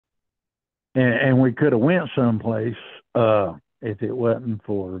and we could have went someplace if it wasn't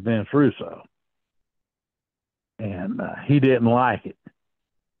for Vince Russo, and he didn't like it.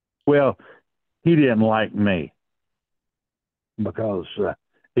 Well, he didn't like me because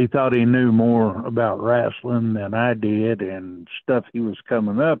he thought he knew more about wrestling than I did, and stuff he was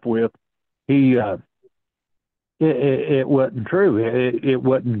coming up with. He it wasn't true. It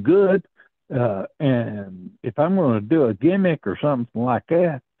wasn't good. And if I'm going to do a gimmick or something like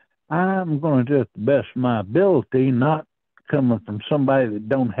that, I'm going to do it the best of my ability, not coming from somebody that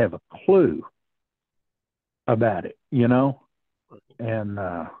don't have a clue about it, you know. And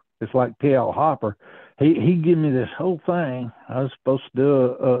it's like T.L. Hopper. He gave me this whole thing. I was supposed to do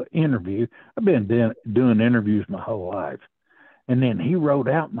a interview. I've been doing interviews my whole life. And then he wrote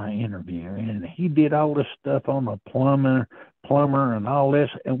out my interview, and he did all this stuff on the plumber, and all this,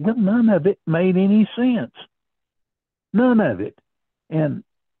 and well, none of it made any sense. None of it. And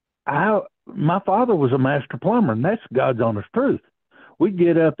my father was a master plumber, and that's God's honest truth. We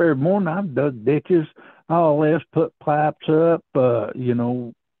get up every morning. I've dug ditches, all this, put pipes up,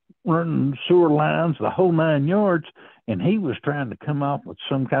 running sewer lines, the whole 9 yards. And he was trying to come up with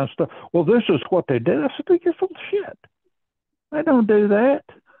some kind of stuff. Well, this is what they did. I said, "You're full of shit. They don't do that."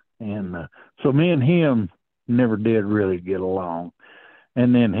 And so me and him never did really get along.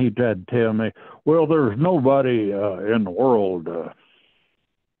 And then he tried to tell me, "Well, there's nobody in the world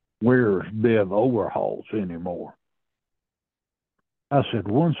wears bib overhauls anymore." I said,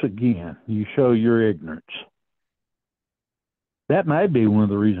 "Once again, you show your ignorance." That may be one of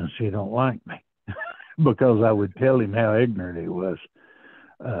the reasons he don't like me, because I would tell him how ignorant he was.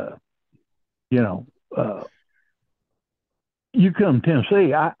 Uh, you know, uh, you come to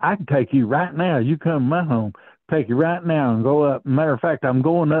Tennessee, I can take you right now. You come to my home, take you right now and go up. Matter of fact, I'm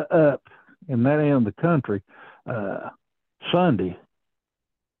going up in that end of the country Sunday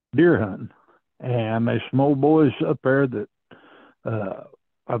deer hunting. And there's some old boys up there that uh,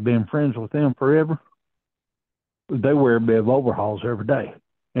 I've been friends with them forever. They wear bib overhauls every day.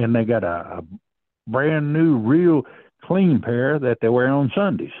 And they got a brand new, real clean pair that they wear on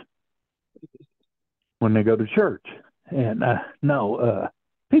Sundays when they go to church. And no,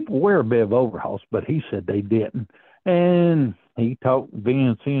 people wear bib overalls, but he said they didn't, and he talked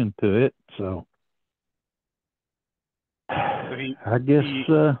Vince into it. So So I guess,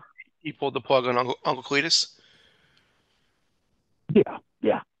 he pulled the plug on Uncle Cletus. yeah,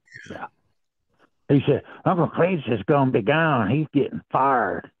 yeah, yeah. He said Uncle Cletus is going to be gone. He's getting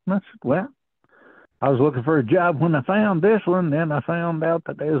fired. And I said, "Well, I was looking for a job when I found this one. Then I found out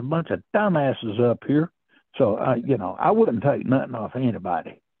that there's a bunch of dumbasses up here. So I wouldn't take nothing off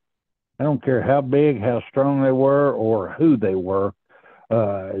anybody. I don't care how big, how strong they were, or who they were.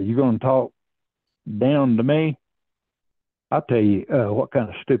 You're going to talk down to me, I'll tell you what kind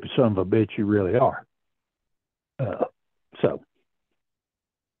of stupid son of a bitch you really are." Uh, so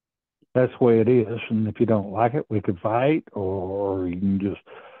that's the way it is. And if you don't like it, we can fight, or you can just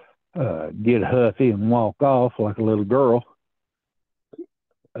get huffy and walk off like a little girl,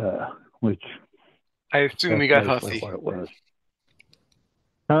 which I assume that's he got basically huffy. what it was.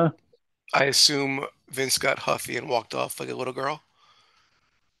 Huh? I assume Vince got huffy and walked off like a little girl.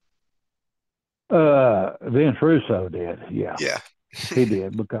 Vince Russo did. Yeah, Yeah. he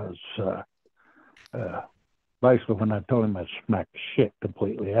did because uh, basically when I told him I smacked the shit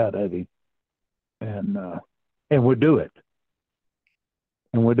completely out of him, and uh, and we do it,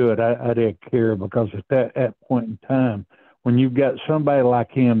 and we do it. I didn't care because at that point in time, when you've got somebody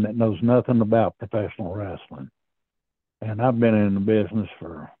like him that knows nothing about professional wrestling, and I've been in the business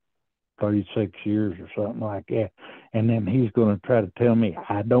for 36 years or something like that, and then he's going to try to tell me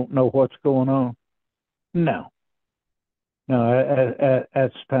I don't know what's going on. No, no,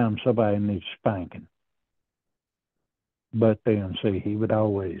 that's the time somebody needs spanking. But then, see, he would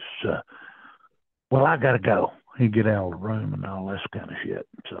always, "Well, I got to go." He'd get out of the room and all this kind of shit.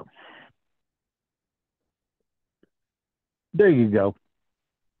 So there you go.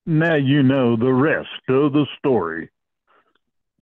 Now you know the rest of the story.